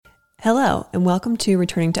Hello, and welcome to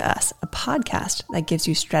Returning to Us, a podcast that gives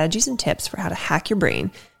you strategies and tips for how to hack your brain,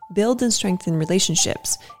 build and strengthen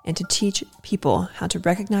relationships, and to teach people how to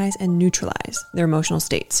recognize and neutralize their emotional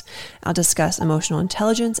states. I'll discuss emotional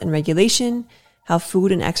intelligence and regulation, how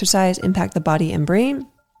food and exercise impact the body and brain,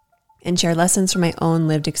 and share lessons from my own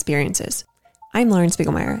lived experiences. I'm Lauren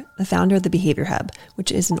Spiegelmeier, the founder of the Behavior Hub,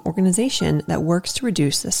 which is an organization that works to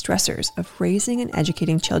reduce the stressors of raising and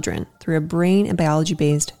educating children through a brain and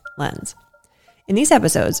biology-based lens. In these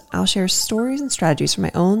episodes, I'll share stories and strategies from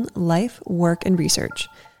my own life, work, and research,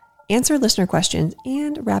 answer listener questions,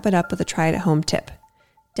 and wrap it up with a try-it-at-home tip.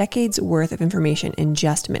 Decades worth of information in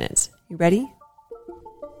just minutes. You ready?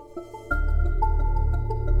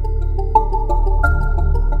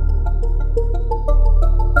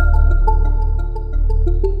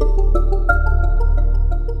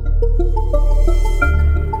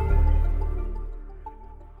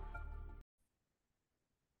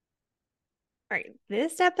 All right,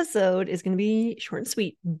 this episode is going to be short and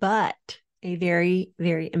sweet, but a very,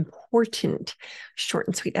 very important short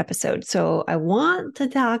and sweet episode. So I want to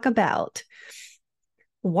talk about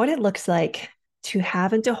what it looks like to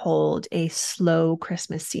have and to hold a slow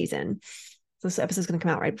Christmas season. So this episode is going to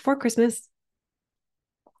come out right before Christmas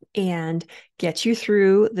and get you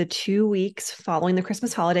through the 2 weeks following the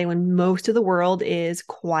Christmas holiday when most of the world is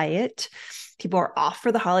quiet. People are off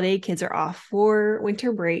for the holiday. Kids are off for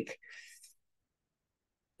winter break.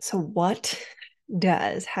 So what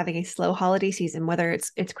does having a slow holiday season, whether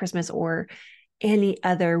it's Christmas or any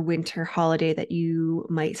other winter holiday that you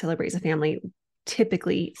might celebrate as a family,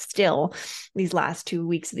 typically still these last 2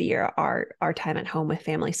 weeks of the year are our time at home with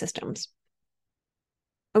family systems.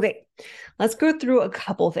 Okay, let's go through a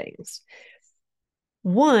couple things.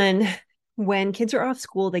 One, when kids are off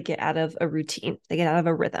school, they get out of a routine, they get out of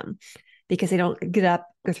a rhythm, because they don't get up,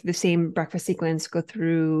 go through the same breakfast sequence, go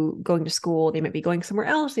through going to school. They might be going somewhere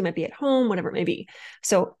else. They might be at home, whatever it may be.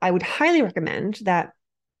 So I would highly recommend that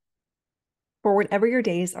for whatever your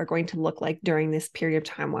days are going to look like during this period of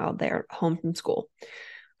time while they're home from school,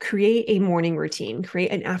 create a morning routine,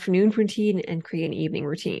 create an afternoon routine, and create an evening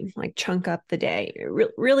routine. Like chunk up the day,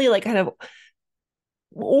 really like kind of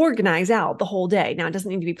organize out the whole day. Now, it doesn't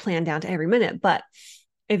need to be planned down to every minute, but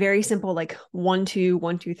a very simple, like 1, 2,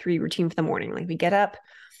 1, 2, 3 routine for the morning. Like we get up,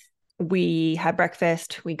 we have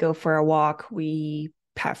breakfast, we go for a walk, we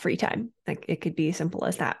have free time. Like it could be as simple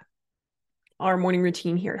as that. Our morning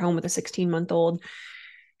routine here at home with a 16-month-old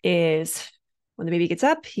is when the baby gets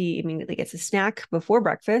up, he immediately gets a snack before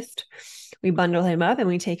breakfast. We bundle him up and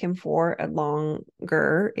we take him for a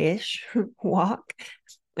longer-ish walk.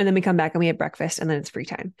 And then we come back and we have breakfast and then it's free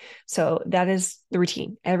time. So that is the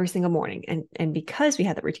routine every single morning. And because we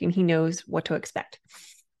have that routine, he knows what to expect.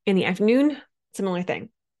 In the afternoon, similar thing.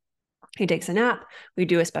 He takes a nap, we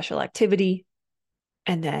do a special activity,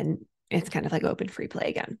 and then it's kind of like open free play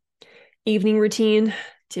again. Evening routine,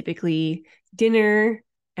 typically dinner,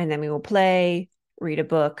 and then we will play, read a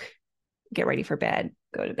book, get ready for bed,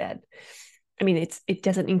 go to bed. I mean, it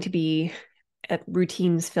doesn't need to be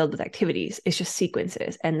routines filled with activities. It's just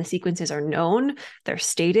sequences, and the sequences are known, they're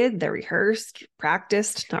stated, they're rehearsed,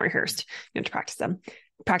 practiced, not rehearsed. You have to practice them.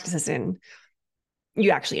 Practice as in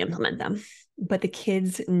you actually implement them, but the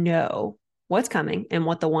kids know what's coming and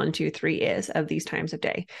what the 1, 2, 3 is of these times of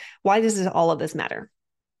day. Why does all of this matter?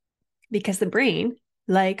 Because the brain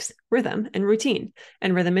likes rhythm and routine,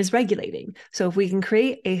 and rhythm is regulating. So if we can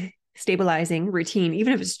create a stabilizing routine,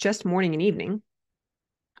 even if it's just morning and evening,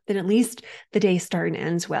 then at least the day starts and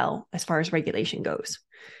ends well as far as regulation goes.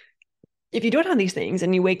 If you don't have these things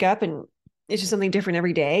and you wake up and it's just something different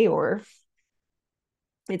every day, or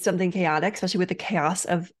it's something chaotic, especially with the chaos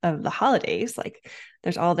of the holidays, like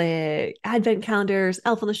there's all the advent calendars,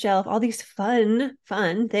 Elf on the Shelf, all these fun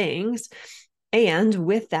things. And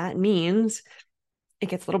with that means it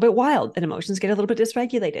gets a little bit wild and emotions get a little bit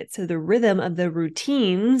dysregulated. So the rhythm of the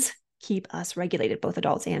routines keep us regulated, both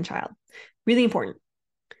adults and child. Really important.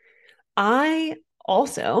 I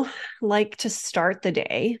also like to start the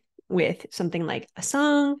day with something like a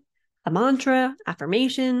song, a mantra,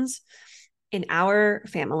 affirmations. In our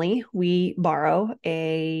family, we borrow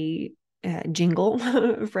a jingle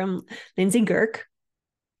from Lindsay Girk.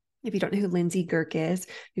 If you don't know who Lindsay Girk is,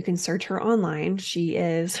 you can search her online. She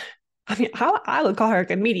is, how I would call her a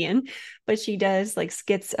comedian, but she does like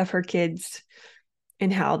skits of her kids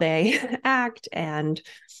and how they act, and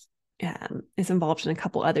is involved in a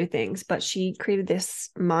couple other things. But she created this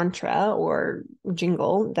mantra or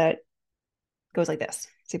jingle that goes like this.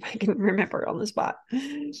 See if I can remember it on the spot.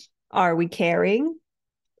 Are we caring?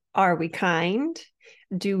 Are we kind?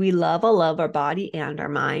 Do we love our body and our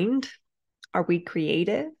mind? Are we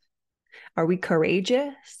creative? Are we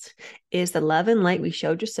courageous? Is the love and light we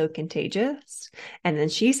show just so contagious? And then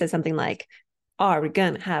she says something like, are we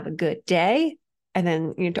going to have a good day? And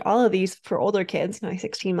then, to all of these for older kids, my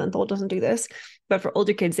 16-month-old doesn't do this, but for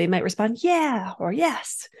older kids, they might respond, yeah, or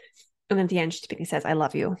yes. And then at the end, she typically says, I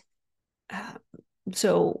love you.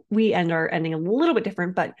 So we end our ending a little bit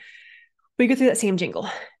different, but we go through that same jingle.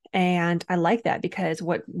 And I like that because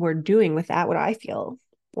what we're doing with that, what I feel,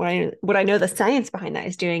 what I know the science behind that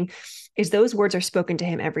is doing is those words are spoken to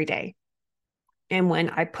him every day. And when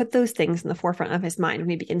I put those things in the forefront of his mind, when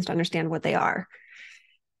he begins to understand what they are,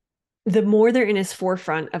 the more they're in his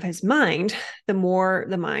forefront of his mind, the more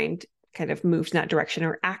the mind kind of moves in that direction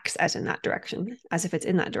or acts as in that direction, as if it's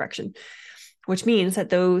in that direction, which means that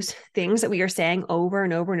those things that we are saying over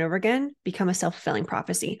and over and over again become a self-fulfilling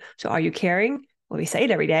prophecy. So are you caring? Well, we say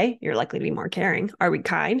it every day, you're likely to be more caring. Are we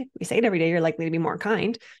kind? We say it every day, you're likely to be more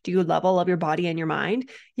kind. Do you love all of your body and your mind?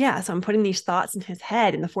 Yeah. So I'm putting these thoughts in his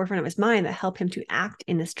head, in the forefront of his mind, that help him to act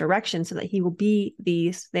in this direction so that he will be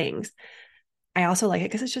these things. I also like it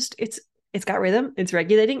because it's got rhythm, it's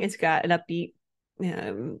regulating, it's got an upbeat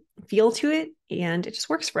feel to it, and it just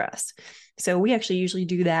works for us. So we actually usually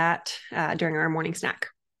do that during our morning snack.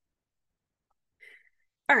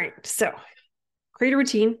 All right, so create a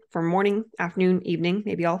routine for morning, afternoon, evening,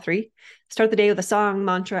 maybe all three. Start the day with a song,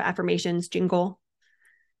 mantra, affirmations, jingle.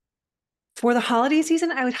 For the holiday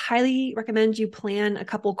season, I would highly recommend you plan a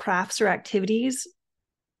couple crafts or activities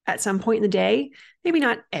at some point in the day. Maybe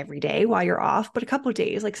not every day while you're off, but a couple of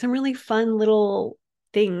days, like some really fun little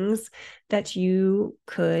things that you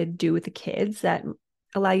could do with the kids that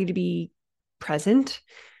allow you to be present.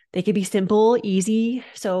 They could be simple, easy.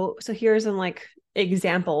 So here's some like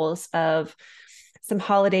examples of some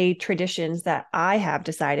holiday traditions that I have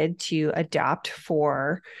decided to adopt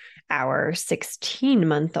for our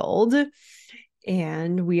 16-month-old.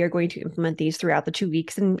 And we are going to implement these throughout the 2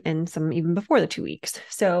 weeks and some even before the 2 weeks.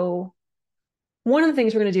 So one of the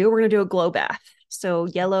things we're going to do a glow bath. So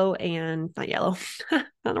yellow and not yellow, I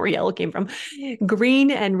don't know where yellow came from.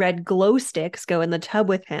 Green and red glow sticks go in the tub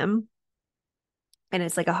with him. And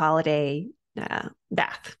it's like a holiday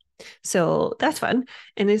bath. So that's fun.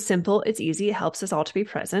 And it's simple. It's easy. It helps us all to be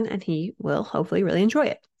present, and he will hopefully really enjoy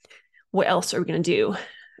it. What else are we going to do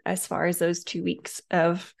as far as those 2 weeks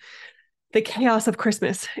of the chaos of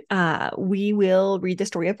Christmas? We will read the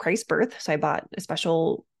story of Christ's birth. So I bought a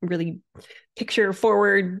special, really picture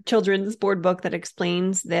forward children's board book that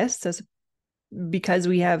explains this. So because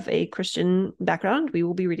we have a Christian background, we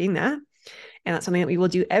will be reading that. And that's something that we will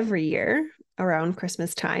do every year around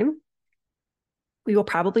Christmas time. We will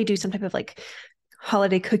probably do some type of like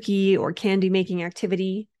holiday cookie or candy making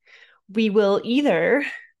activity. We will either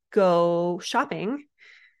go shopping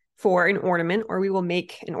for an ornament, or we will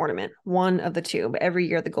make an ornament, one of the two. But every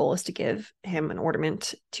year the goal is to give him an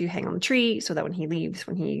ornament to hang on the tree so that when he leaves,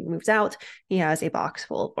 when he moves out, he has a box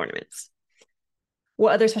full of ornaments.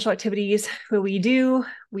 What other special activities will we do?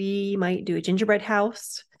 We might do a gingerbread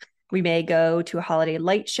house. We may go to a holiday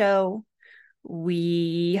light show.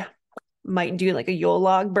 We might do like a Yule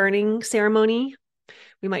log burning ceremony.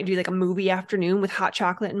 We might do like a movie afternoon with hot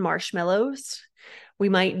chocolate and marshmallows. We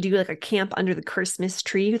might do like a camp under the Christmas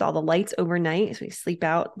tree with all the lights overnight as we sleep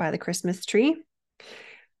out by the Christmas tree.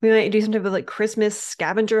 We might do some type of like Christmas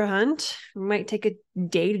scavenger hunt. We might take a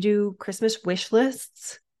day to do Christmas wish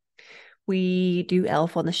lists. We do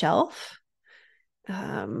Elf on the Shelf.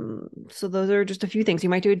 So those are just a few things. You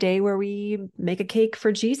might do a day where we make a cake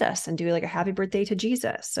for Jesus and do like a happy birthday to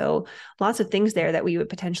Jesus. So lots of things there that we would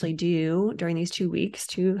potentially do during these 2 weeks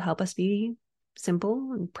to help us be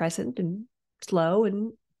simple and present and slow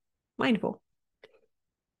and mindful.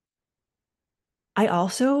 I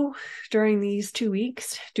also, during these 2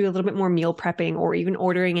 weeks, do a little bit more meal prepping or even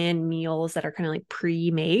ordering in meals that are kind of like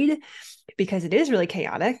pre-made, because it is really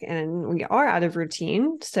chaotic and we are out of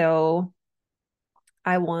routine. So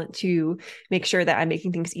I want to make sure that I'm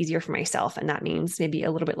making things easier for myself. And that means maybe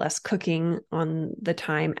a little bit less cooking on the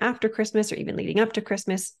time after Christmas or even leading up to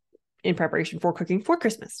Christmas in preparation for cooking for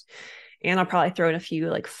Christmas. And I'll probably throw in a few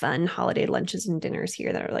like fun holiday lunches and dinners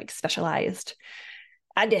here that are like specialized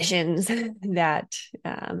additions that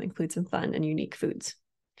include some fun and unique foods.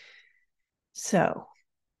 So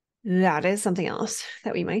that is something else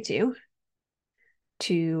that we might do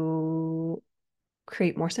to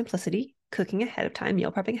create more simplicity, cooking ahead of time,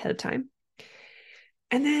 meal prepping ahead of time.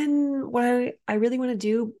 And then what I really want to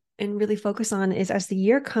do and really focus on is, as the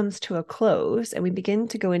year comes to a close and we begin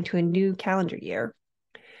to go into a new calendar year,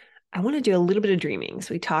 I want to do a little bit of dreaming.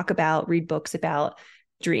 So we read books about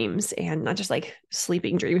dreams, and not just like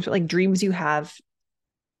sleeping dreams, but like dreams you have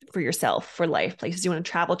for yourself, for life, places you want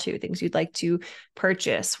to travel to, things you'd like to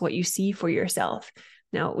purchase, what you see for yourself.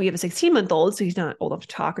 Now, we have a 16-month-old, so he's not old enough to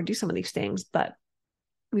talk or do some of these things, but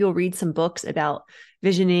we will read some books about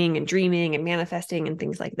visioning and dreaming and manifesting and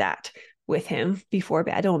things like that with him before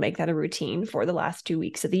bed. And we'll make that a routine for the last 2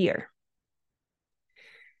 weeks of the year.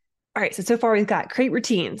 All right, so far we've got create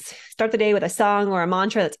routines. Start the day with a song or a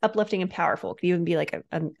mantra that's uplifting and powerful. It could even be like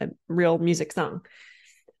a real music song.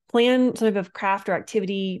 Plan some type of craft or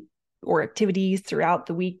activity or activities throughout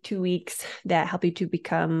the week, 2 weeks, that help you to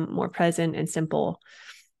become more present and simple.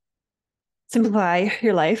 Simplify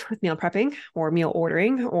your life with meal prepping or meal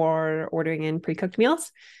ordering or ordering in pre-cooked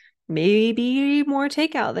meals. Maybe more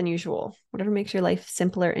takeout than usual, whatever makes your life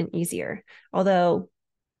simpler and easier. Although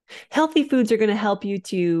healthy foods are going to help you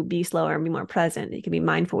to be slower and be more present. You can be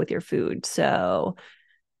mindful with your food. So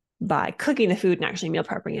by cooking the food and actually meal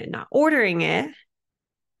prepping it, not ordering it,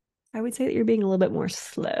 I would say that you're being a little bit more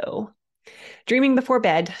slow. Dreaming before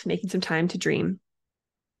bed, making some time to dream.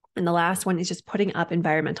 And the last one is just putting up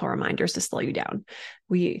environmental reminders to slow you down.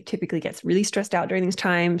 We typically get really stressed out during these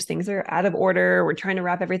times. Things are out of order. We're trying to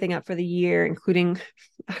wrap everything up for the year, including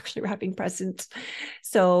actually wrapping presents.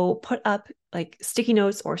 So put up like sticky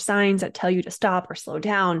notes or signs that tell you to stop or slow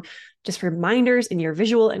down, just reminders in your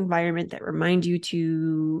visual environment that remind you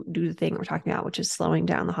to do the thing we're talking about, which is slowing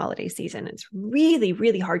down the holiday season. It's really,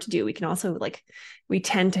 really hard to do. We can also we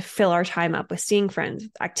tend to fill our time up with seeing friends,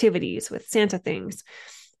 activities, with Santa things.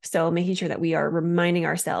 So making sure that we are reminding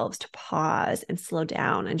ourselves to pause and slow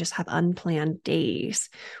down and just have unplanned days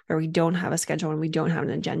where we don't have a schedule and we don't have an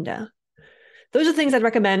agenda. Those are things I'd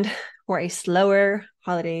recommend for a slower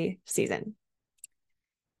holiday season.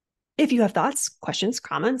 If you have thoughts, questions,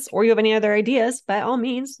 comments, or you have any other ideas, by all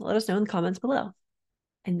means, let us know in the comments below.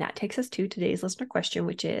 And that takes us to today's listener question,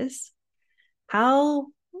 which is, how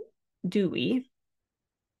do we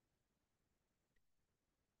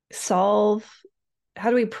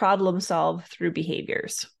problem solve through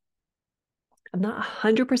behaviors? I'm not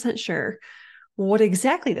 100% sure what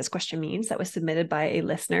exactly this question means. That was submitted by a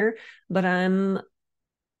listener, but I'm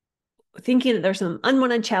thinking that there's some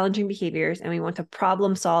unwanted challenging behaviors and we want to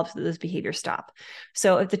problem solve so that those behaviors stop.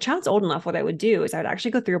 So if the child's old enough, what I would do is I would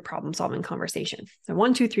actually go through a problem solving conversation. So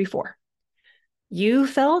 1, 2, 3, 4. You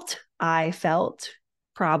felt, I felt,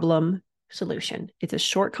 problem, solution. It's a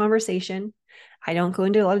short conversation. I don't go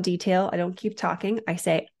into a lot of detail. I don't keep talking. I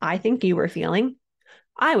say, I think you were feeling,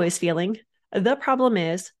 I was feeling, the problem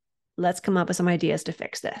is, let's come up with some ideas to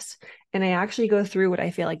fix this. And I actually go through what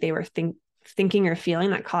I feel like they were thinking or feeling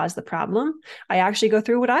that caused the problem. I actually go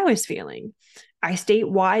through what I was feeling. I state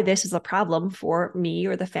why this is a problem for me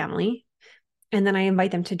or the family. And then I invite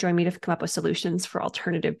them to join me to come up with solutions for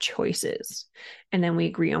alternative choices. And then we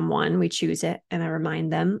agree on one, we choose it. And I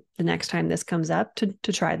remind them the next time this comes up to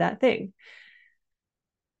try that thing.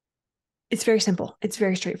 It's very simple. It's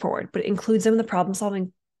very straightforward, but it includes them in the problem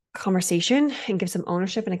solving conversation and gives them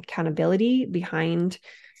ownership and accountability behind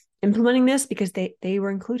implementing this because they were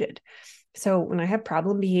included. So when I have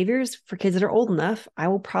problem behaviors for kids that are old enough, I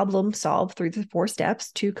will problem solve through the 4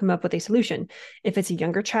 steps to come up with a solution. If it's a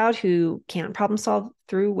younger child who can't problem solve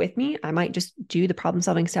through with me, I might just do the problem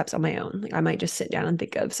solving steps on my own. I might just sit down and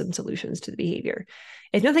think of some solutions to the behavior.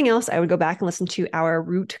 If nothing else, I would go back and listen to our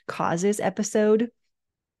root causes episode,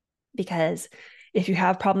 because if you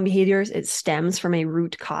have problem behaviors, it stems from a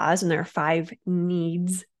root cause, and there are 5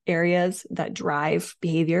 needs areas that drive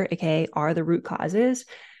behavior, aka are the root causes,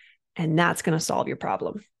 and that's going to solve your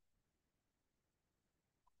problem.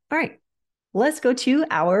 All right, let's go to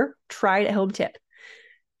our try it at home tip.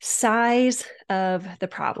 Size of the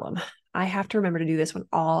problem. I have to remember to do this one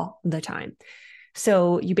all the time.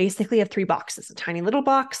 So you basically have 3 boxes, a tiny little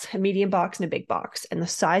box, a medium box, and a big box. And the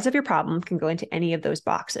size of your problem can go into any of those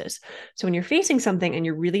boxes. So when you're facing something and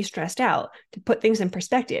you're really stressed out, to put things in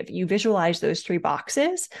perspective, you visualize those 3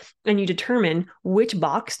 boxes and you determine which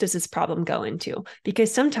box does this problem go into.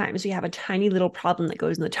 Because sometimes we have a tiny little problem that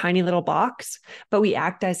goes in the tiny little box, but we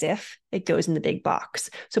act as if it goes in the big box.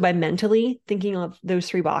 So by mentally thinking of those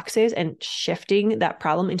 3 boxes and shifting that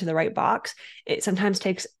problem into the right box, it sometimes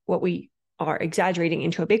takes what we are exaggerating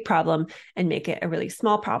into a big problem and make it a really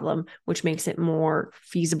small problem, which makes it more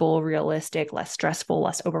feasible, realistic, less stressful,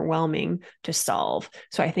 less overwhelming to solve.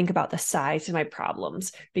 So I think about the size of my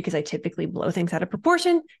problems because I typically blow things out of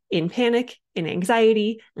proportion in panic, in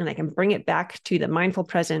anxiety, and I can bring it back to the mindful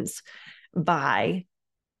presence by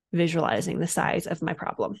visualizing the size of my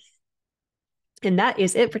problem. And that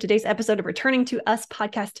is it for today's episode of Returning to Us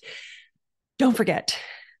podcast. Don't forget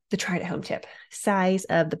the try it at home tip, size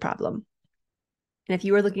of the problem. And if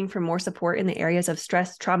you are looking for more support in the areas of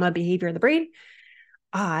stress, trauma, behavior, and the brain,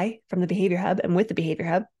 I, from the Behavior Hub and with the Behavior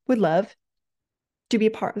Hub, would love to be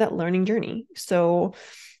a part of that learning journey. So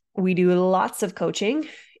we do lots of coaching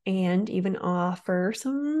and even offer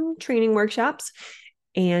some training workshops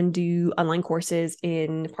and do online courses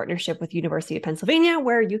in partnership with University of Pennsylvania,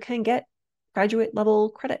 where you can get graduate level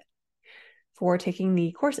credit for taking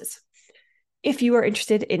the courses. If you are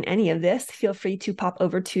interested in any of this, feel free to pop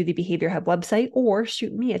over to the Behavior Hub website or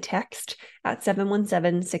shoot me a text at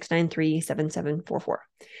 717-693-7744.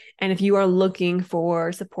 And if you are looking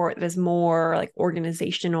for support that is more like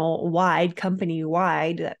organizational wide, company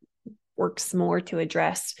wide, that works more to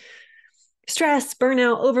address stress,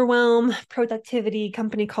 burnout, overwhelm, productivity,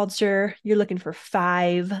 company culture, you're looking for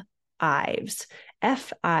 5 Ives,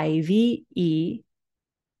 FIVEIVES,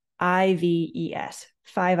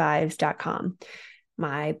 5ives.com.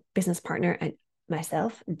 My business partner and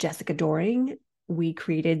myself, Jessica Doring, we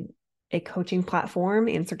created a coaching platform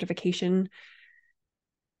and certification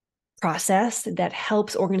process that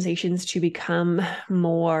helps organizations to become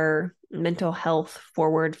more mental health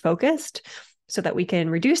forward focused so that we can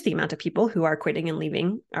reduce the amount of people who are quitting and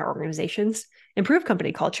leaving our organizations, improve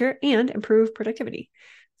company culture, and improve productivity.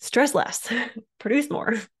 Stress less, produce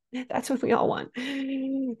more. That's what we all want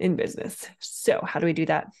in business. So how do we do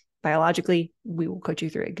that? Biologically, we will coach you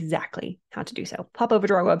through exactly how to do so. Pop over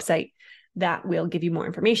to our website. That will give you more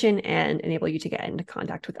information and enable you to get into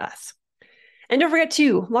contact with us. And don't forget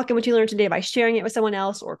to lock in what you learned today by sharing it with someone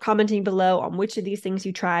else or commenting below on which of these things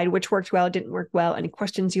you tried, which worked well, didn't work well, any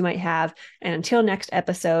questions you might have. And until next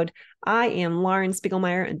episode, I am Lauren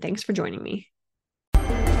Spiegelmeier, and thanks for joining me.